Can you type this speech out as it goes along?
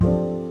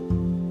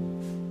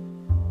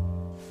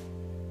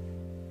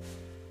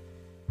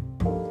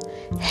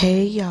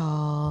Hey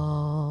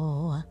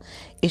y'all,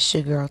 it's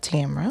your girl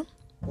Tamra,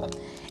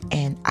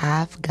 and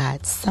I've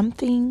got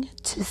something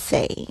to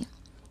say.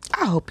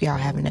 I hope y'all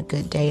having a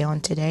good day on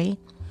today.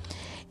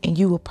 And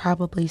you will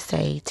probably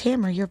say,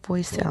 Tamra, your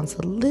voice sounds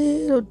a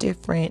little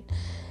different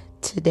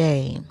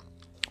today.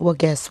 Well,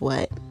 guess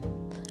what?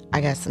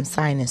 I got some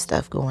sinus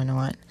stuff going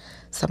on.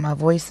 So my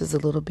voice is a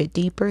little bit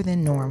deeper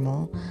than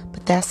normal,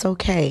 but that's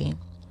okay.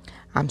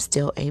 I'm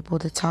still able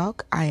to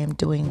talk. I am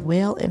doing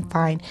well and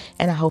fine,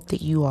 and I hope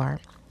that you are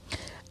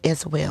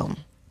as well.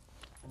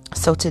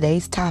 So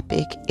today's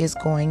topic is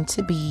going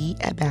to be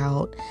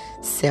about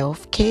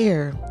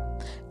self-care.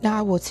 Now,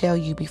 I will tell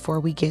you before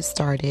we get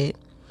started,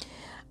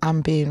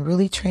 I'm being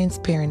really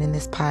transparent in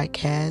this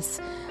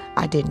podcast.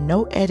 I did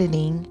no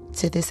editing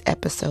to this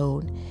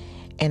episode,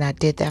 and I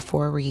did that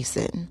for a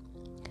reason.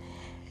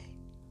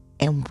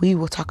 And we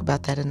will talk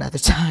about that another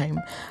time.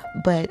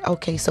 But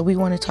okay, so we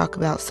want to talk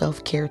about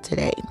self-care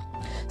today.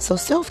 So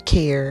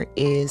self-care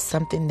is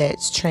something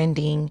that's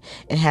trending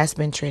and has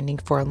been trending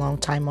for a long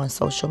time on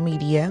social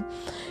media.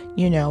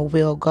 You know,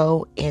 we'll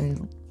go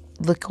and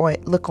look on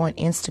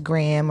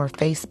Instagram or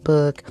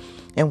Facebook,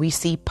 and we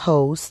see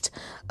posts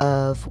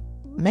of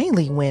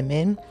mainly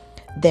women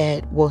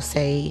that will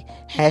say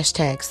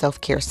hashtag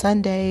self-care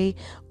Sunday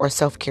or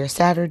self-care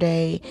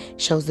Saturday.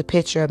 Shows a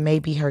picture of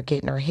maybe her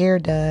getting her hair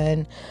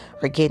done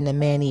or getting a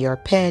mani or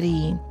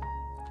pedi.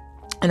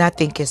 And I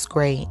think it's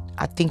great.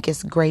 I think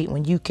it's great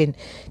when you can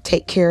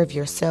take care of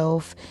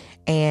yourself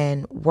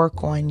and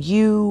work on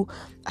you,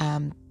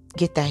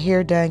 get that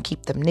hair done,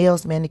 keep them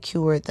nails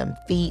manicured, them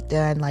feet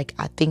done. Like,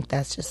 I think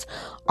that's just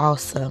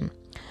awesome.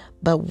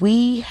 But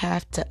we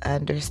have to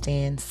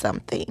understand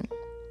something.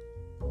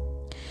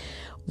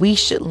 We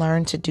should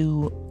learn to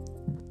do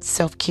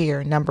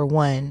self-care, number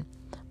one,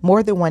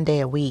 more than one day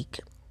a week.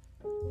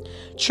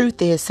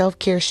 Truth is,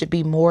 self-care should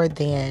be more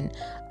than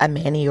a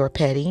mani or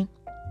pedi.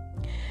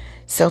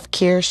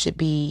 Self-care should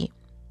be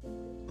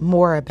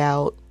more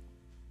about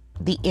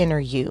the inner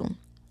you.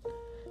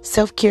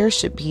 Self-care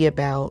should be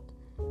about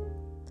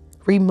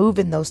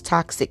removing those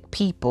toxic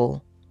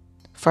people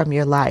from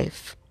your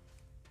life.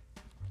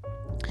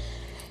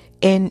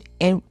 And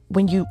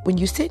when you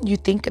sit and you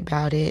think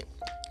about it,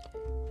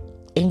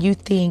 and you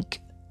think,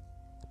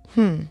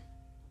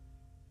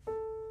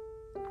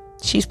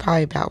 she's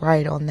probably about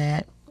right on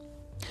that.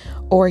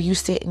 Or you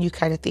sit and you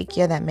kind of think,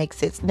 yeah, that makes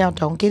sense. Now,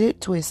 don't get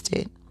it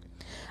twisted.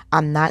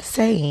 I'm not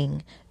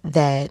saying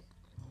that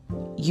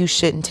you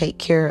shouldn't take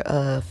care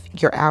of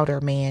your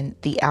outer man,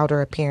 the outer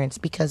appearance,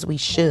 because we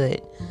should.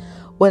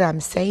 What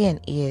I'm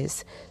saying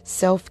is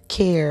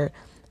self-care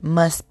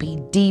must be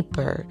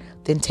deeper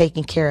than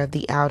taking care of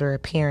the outer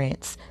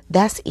appearance.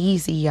 That's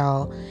easy,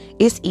 y'all.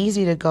 It's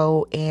easy to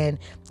go and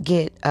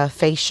get a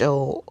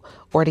facial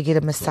or to get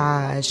a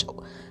massage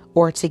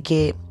or to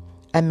get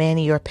a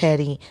mani or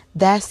pedi.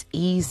 That's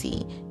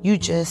easy. You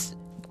just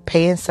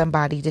paying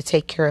somebody to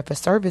take care of a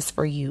service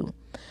for you.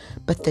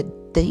 But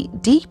the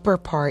deeper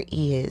part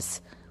is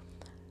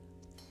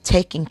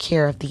taking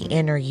care of the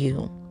inner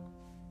you.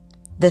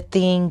 The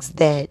things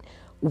that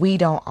we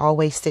don't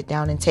always sit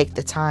down and take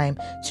the time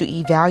to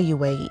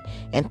evaluate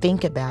and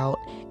think about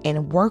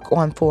and work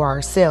on for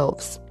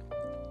ourselves.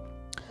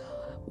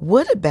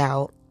 What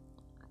about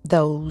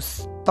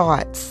those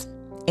thoughts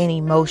and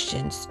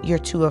emotions you're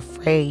too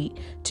afraid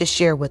to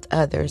share with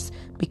others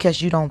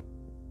because you don't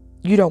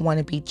want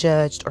to be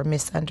judged or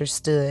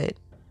misunderstood?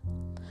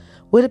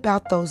 What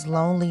about those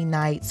lonely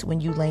nights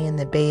when you lay in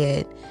the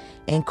bed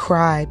and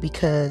cry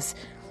because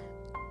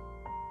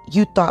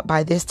you thought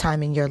by this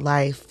time in your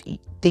life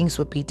things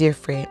would be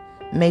different?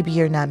 Maybe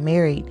you're not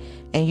married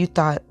and you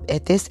thought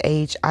at this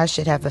age I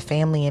should have a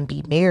family and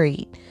be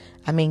married.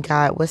 I mean,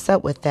 God, what's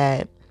up with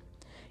that?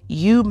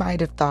 You might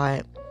have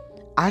thought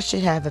I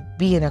should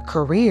be in a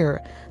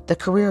career, the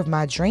career of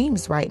my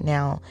dreams right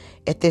now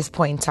at this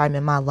point in time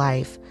in my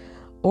life.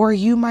 Or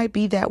you might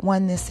be that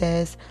one that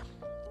says,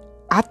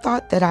 I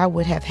thought that I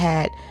would have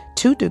had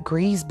 2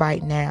 degrees by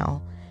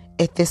now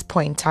at this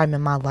point in time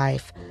in my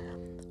life.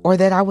 Or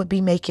that I would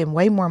be making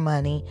way more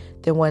money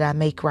than what I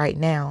make right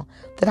now.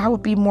 That I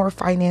would be more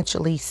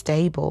financially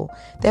stable.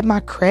 That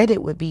my credit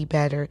would be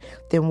better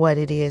than what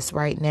it is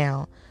right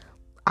now.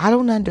 I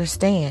don't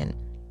understand.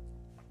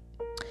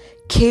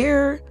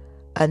 Care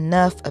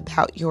enough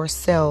about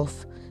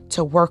yourself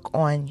to work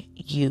on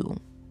you.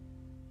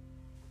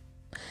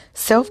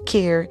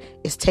 Self-care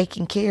is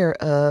taking care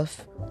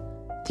of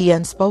the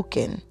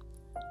unspoken.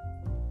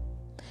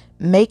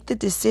 Make the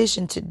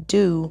decision to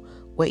do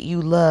what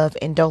you love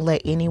and don't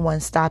let anyone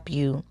stop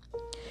you.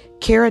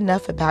 Care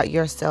enough about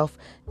yourself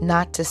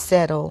not to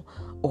settle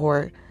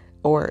or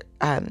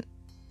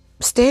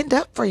stand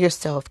up for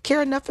yourself.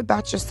 Care enough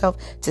about yourself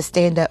to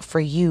stand up for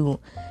you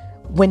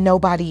when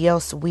nobody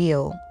else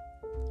will.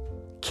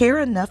 Care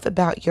enough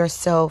about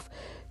yourself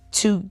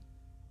to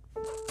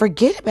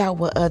forget about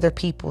what other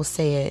people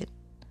said.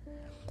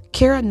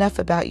 Care enough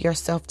about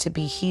yourself to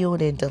be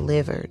healed and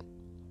delivered.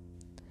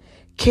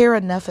 Care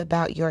enough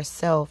about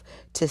yourself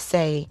to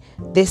say,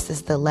 this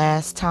is the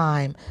last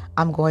time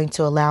I'm going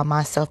to allow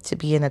myself to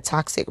be in a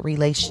toxic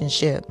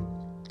relationship.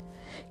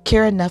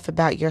 Care enough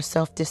about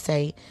yourself to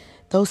say,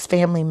 those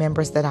family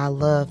members that I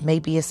love,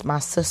 maybe it's my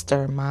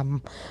sister,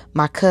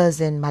 my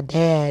cousin, my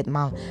dad,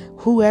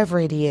 whoever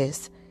it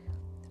is,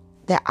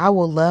 that I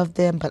will love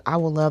them, but I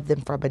will love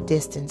them from a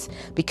distance,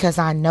 because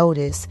I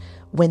notice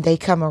when they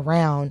come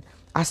around,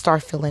 I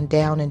start feeling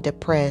down and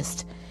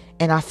depressed,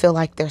 and I feel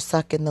like they're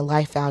sucking the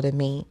life out of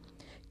me.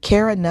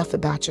 Care enough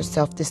about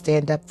yourself to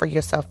stand up for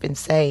yourself and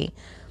say,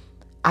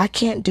 I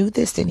can't do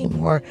this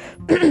anymore.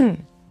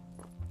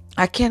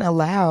 I can't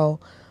allow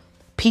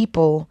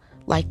people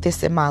like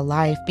this in my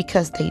life,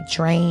 because they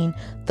drain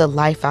the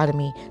life out of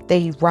me.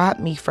 They rob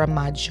me from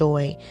my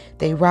joy.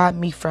 They rob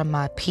me from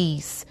my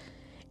peace.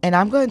 And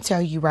I'm going to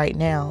tell you right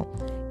now,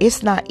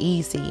 it's not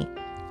easy.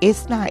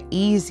 It's not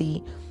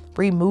easy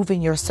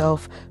removing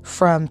yourself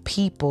from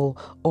people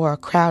or a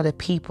crowd of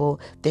people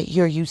that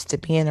you're used to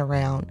being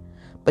around.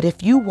 But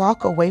if you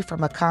walk away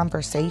from a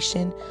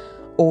conversation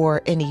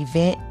or an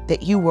event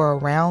that you were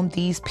around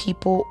these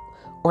people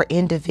or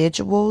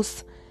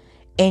individuals,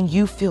 and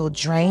you feel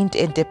drained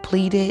and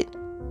depleted,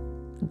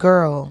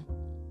 girl,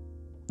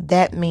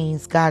 that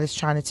means God is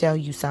trying to tell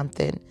you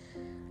something.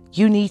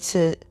 You need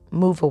to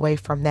move away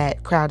from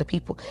that crowd of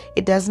people.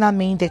 It does not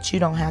mean that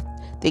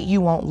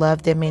you won't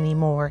love them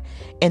anymore.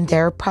 And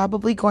they're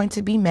probably going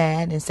to be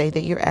mad and say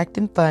that you're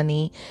acting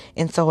funny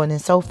and so on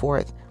and so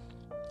forth.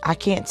 I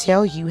can't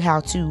tell you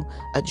how to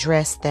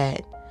address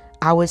that.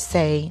 I would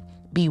say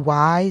be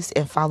wise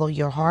and follow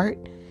your heart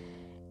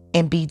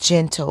and be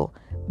gentle,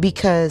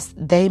 because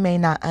they may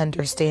not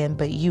understand,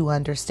 but you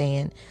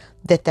understand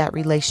that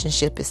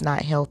relationship is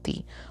not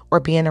healthy, or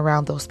being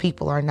around those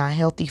people are not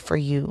healthy for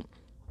you.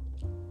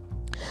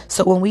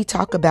 So when we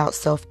talk about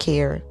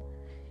self-care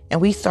and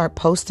we start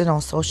posting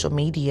on social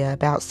media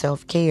about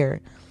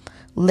self-care,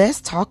 let's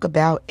talk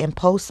about and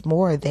post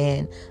more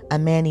than a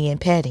mani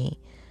and pedi.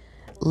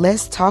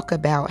 Let's talk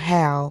about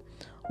how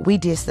we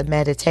did some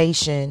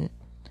meditation.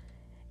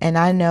 And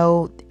I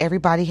know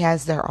everybody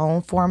has their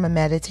own form of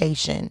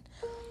meditation.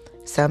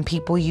 Some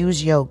people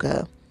use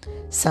yoga.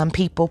 Some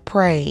people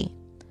pray.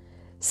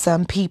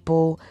 Some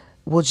people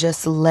will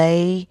just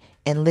lay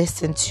and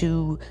listen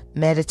to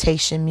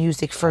meditation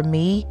music. For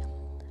me,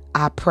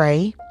 I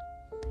pray.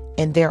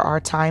 And there are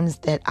times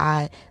that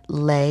I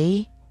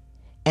lay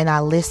and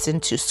I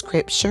listen to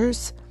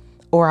scriptures,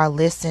 or I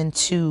listen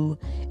to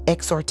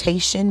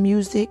exhortation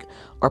music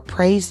or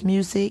praise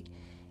music,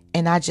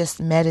 and I just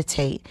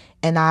meditate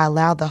and I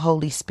allow the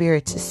Holy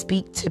Spirit to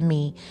speak to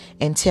me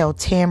and tell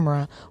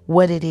Tamara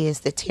what it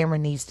is that Tamara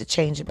needs to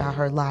change about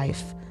her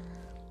life,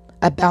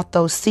 about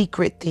those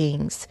secret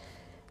things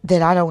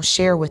that I don't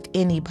share with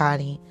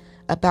anybody,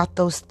 about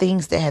those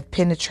things that have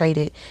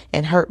penetrated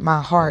and hurt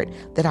my heart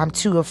that I'm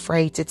too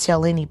afraid to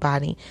tell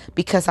anybody,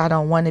 because I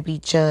don't want to be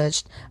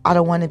judged. I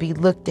don't want to be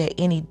looked at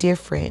any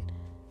different.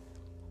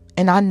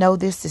 And I know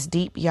this is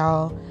deep,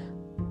 y'all,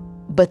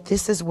 but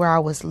this is where I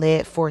was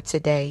led for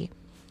today.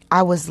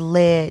 I was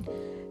led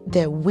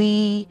that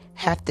we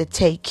have to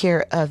take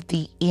care of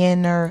the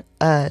inner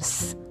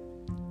us.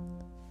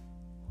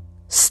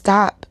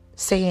 Stop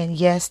saying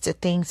yes to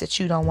things that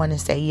you don't want to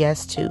say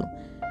yes to.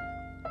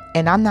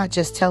 And I'm not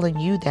just telling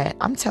you that.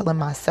 I'm telling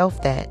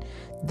myself that.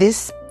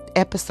 This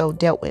episode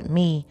dealt with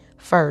me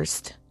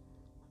first.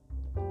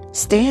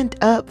 Stand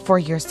up for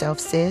yourself,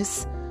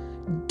 sis.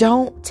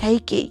 Don't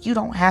take it. You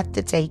don't have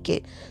to take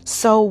it.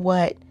 So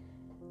what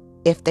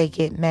if they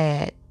get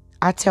mad?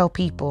 I tell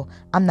people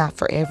I'm not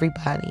for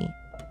everybody.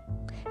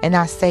 And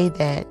I say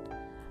that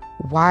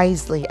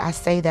wisely. I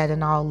say that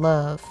in all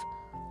love,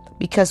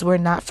 because we're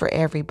not for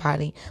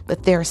everybody.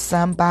 But there's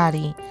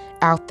somebody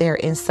out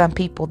there and some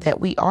people that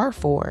we are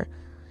for.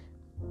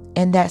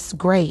 And that's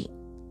great.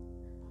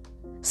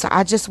 So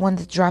I just wanted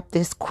to drop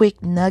this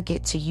quick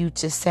nugget to you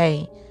to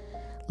say,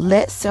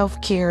 let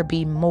self-care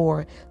be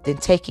more than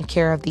taking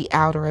care of the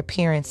outer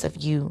appearance of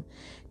you.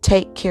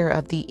 Take care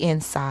of the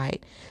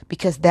inside,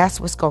 because that's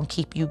what's going to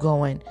keep you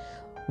going.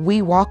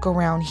 We walk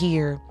around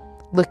here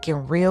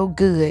looking real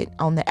good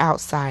on the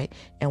outside,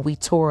 and we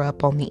tore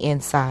up on the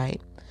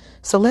inside.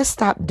 So let's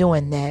stop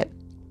doing that.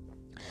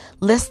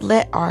 Let's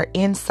let our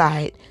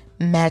inside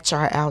match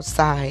our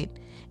outside,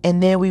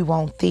 and then we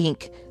won't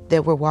think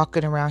that we're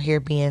walking around here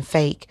being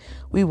fake.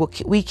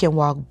 We can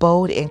walk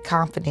bold and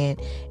confident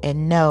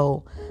and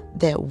know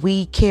that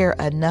we care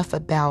enough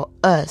about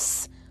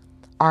us,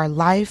 our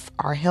life,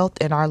 our health,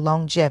 and our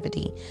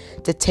longevity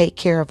to take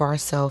care of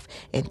ourselves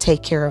and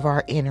take care of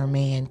our inner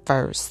man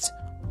first.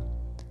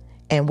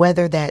 And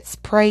whether that's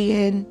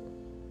praying,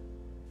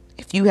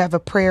 if you have a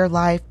prayer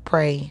life,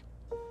 pray.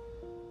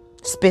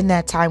 Spend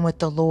that time with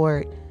the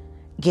Lord.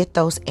 Get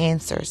those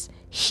answers.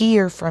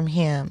 Hear from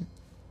Him.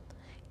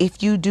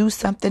 If you do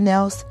something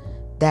else,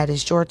 that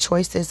is your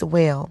choice as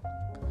well.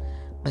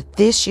 But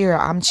this year,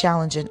 I'm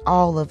challenging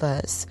all of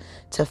us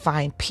to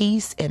find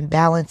peace and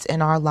balance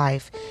in our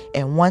life.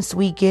 And once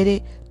we get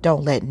it,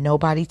 don't let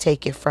nobody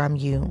take it from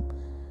you.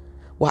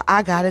 Well,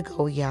 I gotta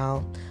go,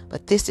 y'all.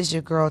 But this is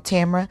your girl,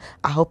 Tamara.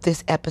 I hope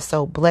this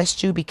episode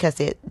blessed you because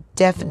it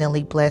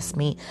definitely blessed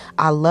me.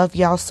 I love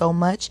y'all so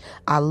much.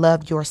 I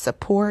love your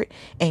support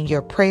and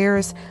your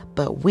prayers.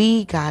 But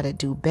we gotta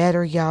do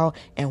better, y'all.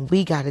 And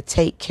we gotta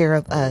take care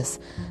of us.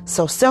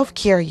 So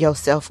self-care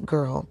yourself,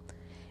 girl.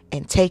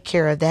 And take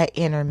care of that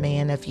inner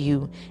man of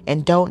you.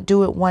 And don't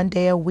do it one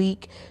day a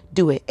week.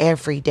 Do it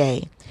every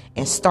day.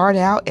 And start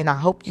out, and I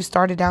hope you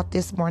started out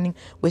this morning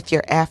with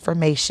your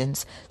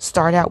affirmations.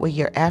 Start out with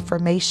your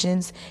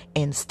affirmations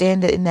and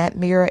stand in that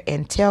mirror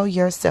and tell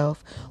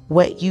yourself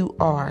what you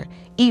are.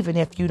 Even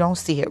if you don't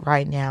see it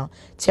right now,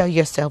 tell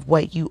yourself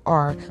what you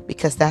are,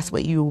 because that's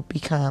what you will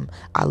become.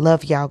 I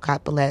love y'all.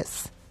 God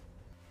bless.